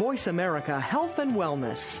 This is Voice America Health and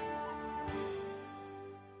Wellness.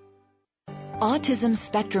 Autism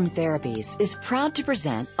Spectrum Therapies is proud to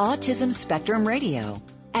present Autism Spectrum Radio.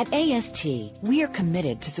 At AST, we are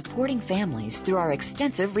committed to supporting families through our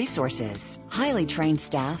extensive resources, highly trained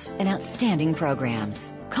staff, and outstanding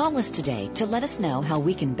programs. Call us today to let us know how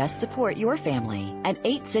we can best support your family at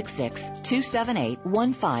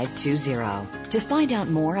 866-278-1520. To find out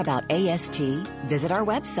more about AST, visit our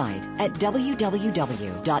website at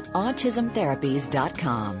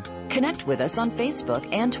www.autismtherapies.com. Connect with us on Facebook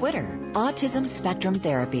and Twitter. Autism Spectrum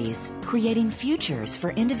Therapies, creating futures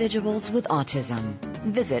for individuals with autism.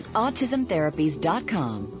 Visit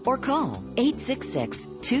autismtherapies.com or call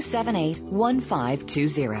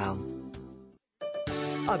 866-278-1520.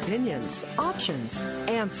 Opinions, options,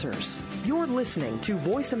 answers. You're listening to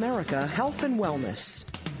Voice America Health and Wellness.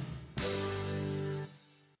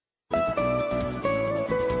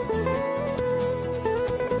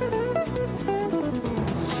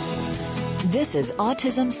 This is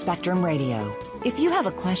Autism Spectrum Radio. If you have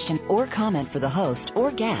a question or comment for the host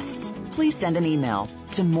or guests, please send an email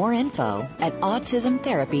to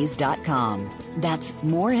moreinfo@autismtherapies.com. That's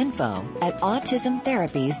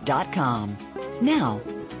moreinfo@autismtherapies.com. Now,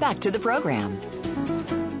 back to the program.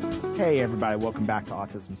 Hey, everybody. Welcome back to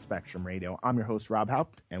Autism Spectrum Radio. I'm your host, Rob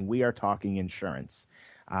Haupt, and we are talking insurance.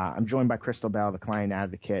 I'm joined by Crystal Bell, the client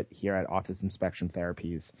advocate here at Autism Spectrum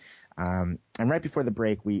Therapies. And right before the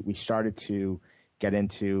break, we started to get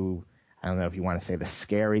into, I don't know if you want to say the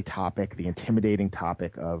scary topic, the intimidating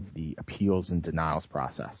topic of the appeals and denials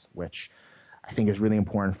process, which I think is really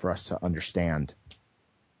important for us to understand.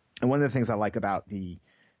 And one of the things I like about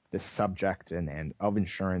this subject and of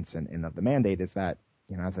insurance and of the mandate is that,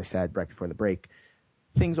 as I said right before the break,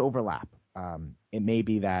 things overlap. It may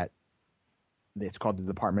be that it's called the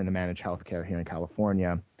Department of Managed Healthcare here in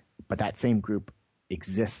California, but that same group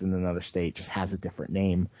exists in another state, just has a different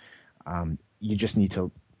name. You just need to,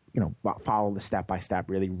 follow the step-by-step,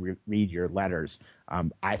 really read your letters.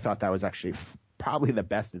 I thought that was actually probably the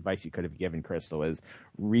best advice you could have given, Crystal, is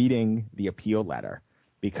reading the appeal letter,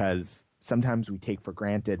 because sometimes we take for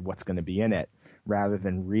granted what's going to be in it rather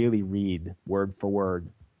than really read word for word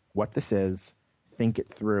what this is, think it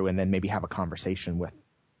through, and then maybe have a conversation with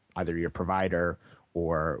either your provider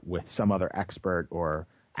or with some other expert or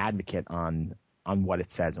advocate on what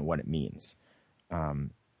it says and what it means.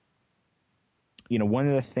 One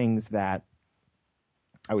of the things that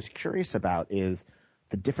I was curious about is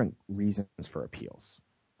the different reasons for appeals.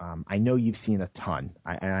 I know you've seen a ton,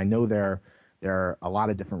 and I know they're there are a lot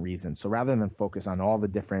of different reasons. So rather than focus on all the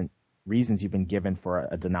different reasons you've been given for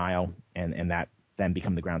a denial and that then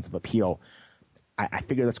become the grounds of appeal, I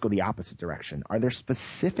figure let's go the opposite direction. Are there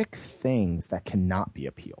specific things that cannot be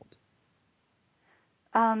appealed?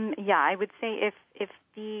 Yeah, I would say if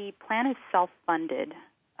the plan is self-funded,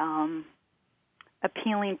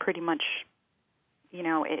 appealing pretty much,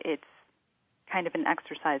 it's kind of an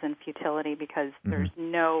exercise in futility because there's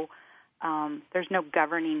no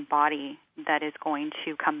governing body that is going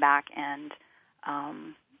to come back and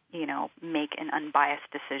make an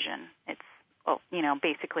unbiased decision.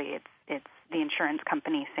 Basically it's the insurance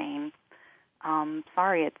company saying,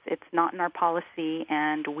 sorry, it's not in our policy,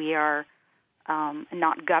 and we are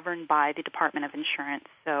not governed by the Department of Insurance,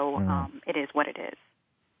 so it is what it is.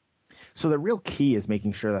 So the real key is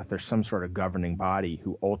making sure that there's some sort of governing body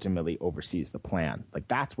who ultimately oversees the plan. Like,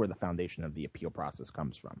 that's where the foundation of the appeal process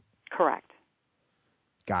comes from. Correct.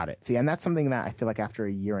 Got it. See, and that's something that I feel like after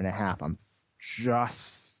a year and a half, I'm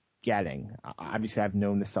just getting. Obviously, I've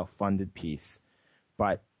known the self-funded piece,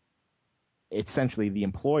 but essentially the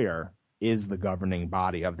employer is the governing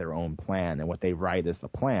body of their own plan, and what they write is the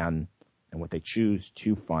plan, and what they choose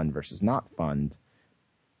to fund versus not fund,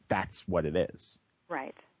 that's what it is.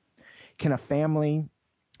 Right. Can a family,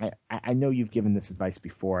 I know you've given this advice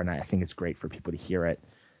before, and I think it's great for people to hear it.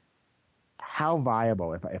 How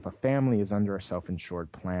viable, if a family is under a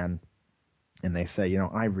self-insured plan and they say,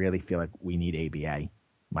 I really feel like we need ABA.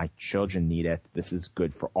 My children need it. This is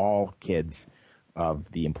good for all kids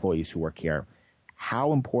of the employees who work here.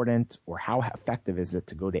 How important or how effective is it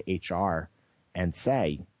to go to HR and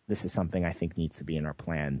say, this is something I think needs to be in our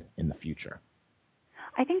plan in the future?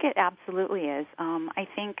 I think it absolutely is. I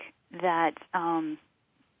think that,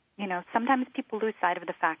 sometimes people lose sight of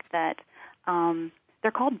the fact that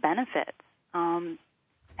they're called benefits.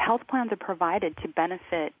 Health plans are provided to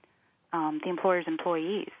benefit the employer's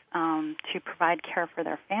employees, to provide care for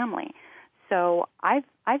their family. So I've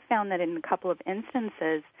found that in a couple of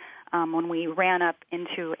instances, when we ran up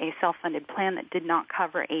into a self-funded plan that did not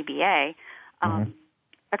cover ABA,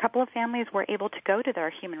 a couple of families were able to go to their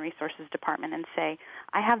human resources department and say,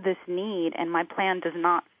 I have this need and my plan does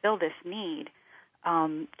not fill this need.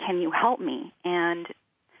 Can you help me? And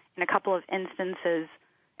in a couple of instances,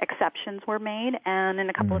 exceptions were made, and in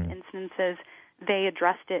a couple of instances, they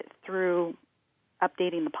addressed it through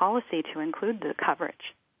updating the policy to include the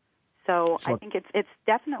coverage. So I think it's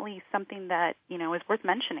definitely something that, is worth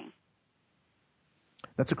mentioning.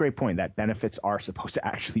 That's a great point, that benefits are supposed to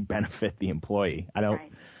actually benefit the employee.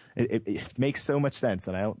 Right. It makes so much sense,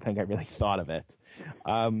 and I don't think I really thought of it.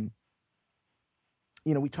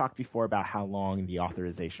 We talked before about how long the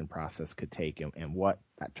authorization process could take and what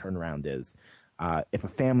that turnaround is. If a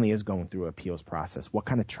family is going through an appeals process, what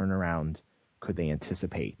kind of turnaround could they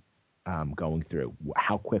anticipate going through?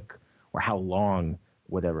 How quick or how long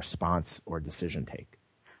would a response or decision take?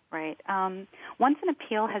 Right. Once an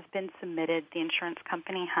appeal has been submitted, the insurance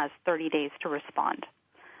company has 30 days to respond.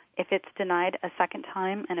 If it's denied a second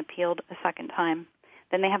time and appealed a second time,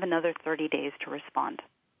 then they have another 30 days to respond.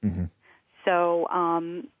 Mm-hmm. So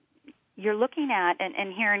you're looking at,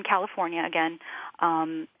 and here in California, again,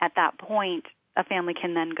 at that point, a family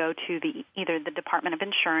can then go to either the Department of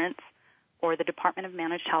Insurance or the Department of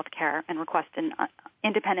Managed Health Care and request an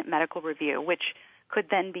independent medical review, which could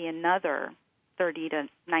then be another 30 to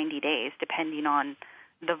 90 days, depending on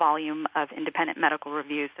the volume of independent medical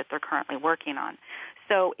reviews that they're currently working on.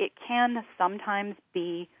 So it can sometimes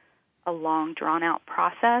be a long, drawn-out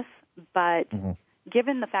process, but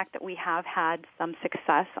given the fact that we have had some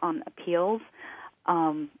success on appeals,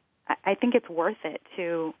 I think it's worth it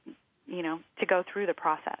to go through the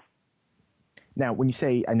process. Now, when you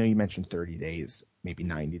say, I know you mentioned 30 days, maybe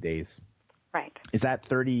 90 days. Right. Is that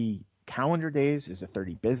 30 calendar days? Is it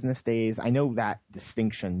 30 business days? I know that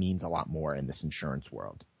distinction means a lot more in this insurance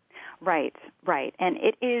world. Right. And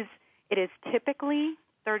it is typically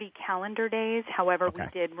 30 calendar days. However, we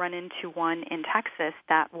did run into one in Texas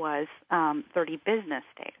that was 30 business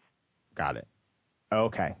days. Got it.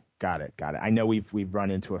 Okay. Got it. I know we've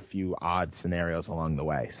run into a few odd scenarios along the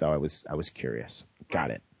way, so I was curious.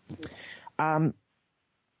 Got it.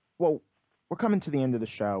 Well, we're coming to the end of the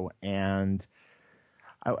show, and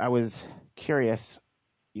I was curious.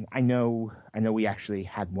 I know we actually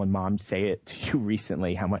had one mom say it to you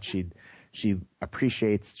recently, how much she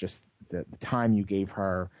appreciates just the time you gave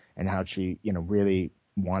her and how she, really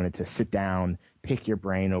wanted to sit down, pick your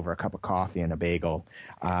brain over a cup of coffee and a bagel.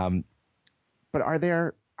 But are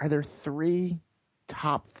there three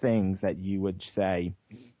top things that you would say,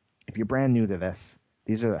 if you're brand new to this,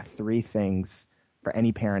 these are the three things for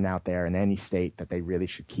any parent out there in any state that they really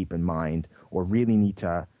should keep in mind or really need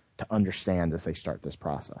to understand as they start this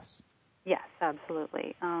process? Yes,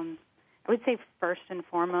 absolutely. I would say first and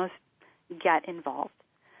foremost, get involved.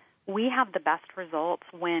 We have the best results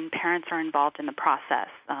when parents are involved in the process.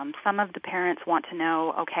 Some of the parents want to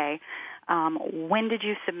know, okay, when did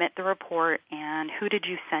you submit the report and who did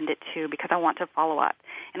you send it to, because I want to follow up.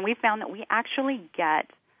 And we found that we actually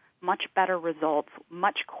get much better results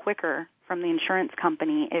much quicker from the insurance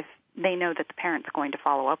company if they know that the parent's going to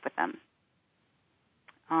follow up with them.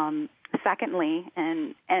 Secondly,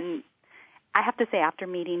 and I have to say, after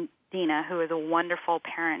meeting Dina, who is a wonderful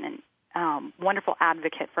parent and wonderful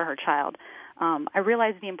advocate for her child, I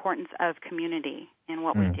realized the importance of community in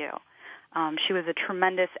what we do. She was a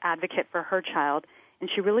tremendous advocate for her child, and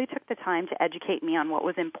she really took the time to educate me on what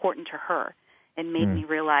was important to her and made me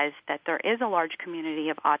realize that there is a large community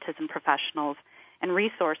of autism professionals and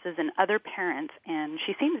resources and other parents, and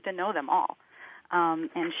she seems to know them all.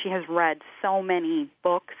 And she has read so many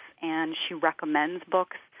books, and she recommends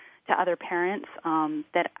books to other parents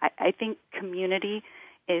that I think community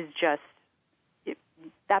is just,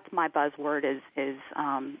 that's my buzzword, is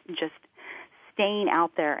just staying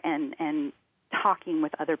out there and talking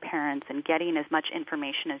with other parents and getting as much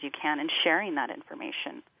information as you can and sharing that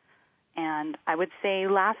information. And I would say,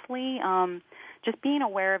 lastly, just being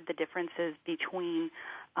aware of the differences between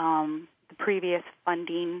the previous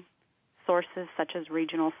funding sources, such as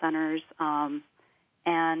regional centers,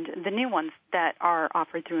 and the new ones that are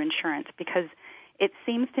offered through insurance, because it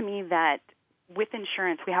seems to me that with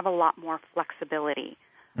insurance we have a lot more flexibility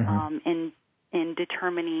in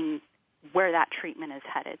determining where that treatment is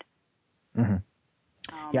headed.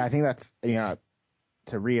 Yeah, I think that's,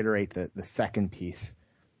 to reiterate the second piece,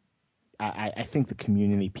 I think the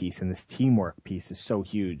community piece and this teamwork piece is so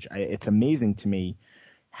huge. It's amazing to me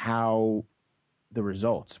how the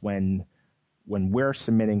results, when we're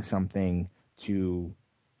submitting something to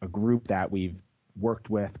a group that we've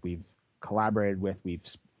worked with, we've collaborated with, we've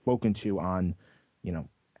spoken to on,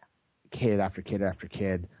 kid after kid after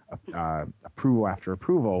kid, approval after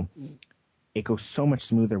approval, it goes so much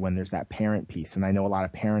smoother when there's that parent piece. And I know a lot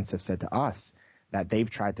of parents have said to us that they've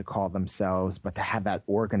tried to call themselves, but to have that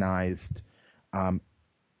organized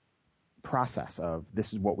process of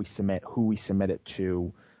this is what we submit, who we submit it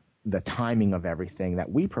to, the timing of everything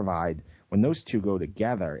that we provide, when those two go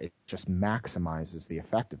together, it just maximizes the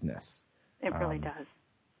effectiveness. It really does.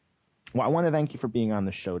 Well, I want to thank you for being on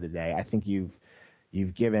the show today. I think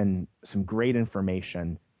you've given some great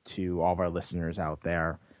information to all of our listeners out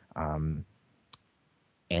there, and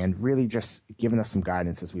really just given us some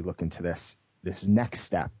guidance as we look into this next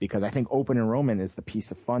step, because I think open enrollment is the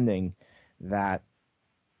piece of funding that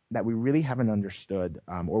we really haven't understood,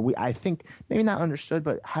 I think maybe not understood,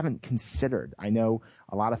 but haven't considered. I know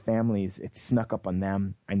a lot of families, it snuck up on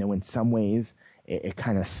them. I know in some ways it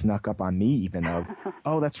kind of snuck up on me even of,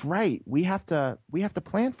 oh, that's right. We have to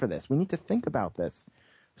plan for this. We need to think about this.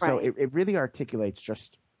 Right. So it really articulates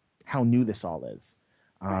just how new this all is.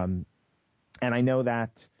 Right. And I know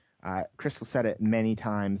that Crystal said it many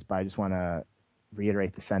times, but I just want to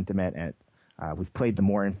reiterate the sentiment. We've played the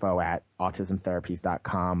more info at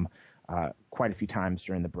autismtherapies.com quite a few times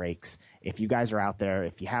during the breaks. If you guys are out there,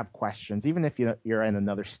 if you have questions, even if you're in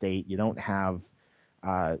another state, you don't have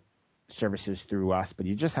services through us, but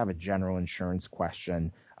you just have a general insurance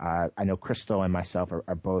question, I know Crystal and myself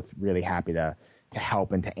are both really happy to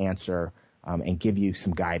help and to answer and give you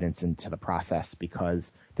some guidance into the process,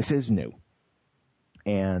 because this is new.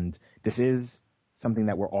 And this is something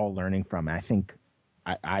that we're all learning from. And I think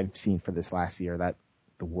I've seen for this last year that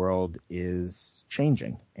the world is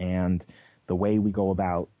changing, and the way we go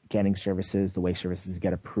about getting services, the way services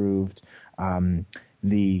get approved,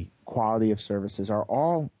 the quality of services are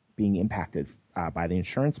all being impacted by the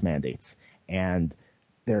insurance mandates. And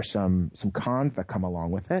there are some cons that come along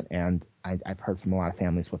with it, and I've heard from a lot of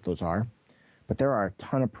families what those are. But there are a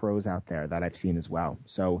ton of pros out there that I've seen as well.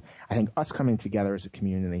 So I think us coming together as a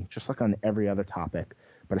community, just like on every other topic,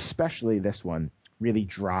 but especially this one, really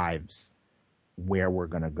drives where we're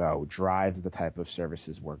going to go, drives the type of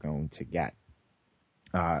services we're going to get.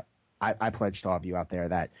 I pledge to all of you out there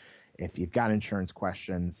that if you've got insurance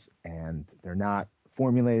questions and they're not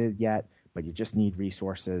formulated yet, but you just need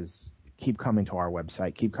resources, keep coming to our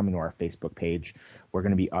website, keep coming to our Facebook page. We're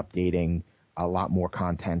going to be updating a lot more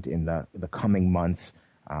content in the coming months.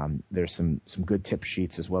 There's some good tip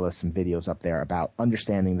sheets as well as some videos up there about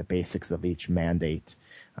understanding the basics of each mandate.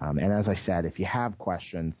 And as I said, if you have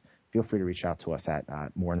questions, feel free to reach out to us at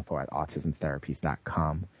more info at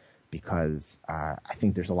autismtherapies.com. because I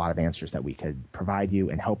think there's a lot of answers that we could provide you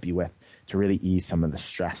and help you with to really ease some of the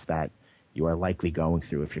stress that you are likely going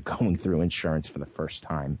through if you're going through insurance for the first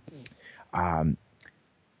time.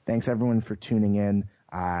 Thanks, everyone, for tuning in.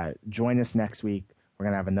 Join us next week. We're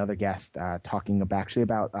going to have another guest talking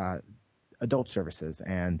about adult services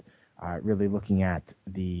and really looking at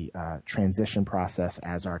the transition process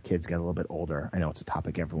as our kids get a little bit older. I know it's a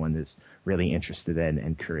topic everyone is really interested in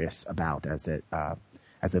and curious about as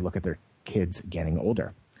they look at their kids getting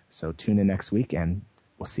older. So tune in next week, and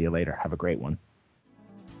we'll see you later. Have a great one.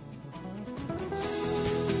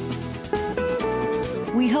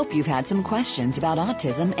 We hope you've had some questions about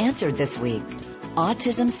autism answered this week.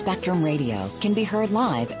 Autism Spectrum Radio can be heard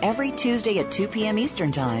live every Tuesday at 2 p.m.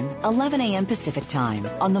 Eastern Time, 11 a.m. Pacific Time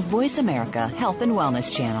on the Voice America Health and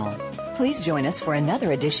Wellness Channel. Please join us for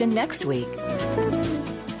another edition next week.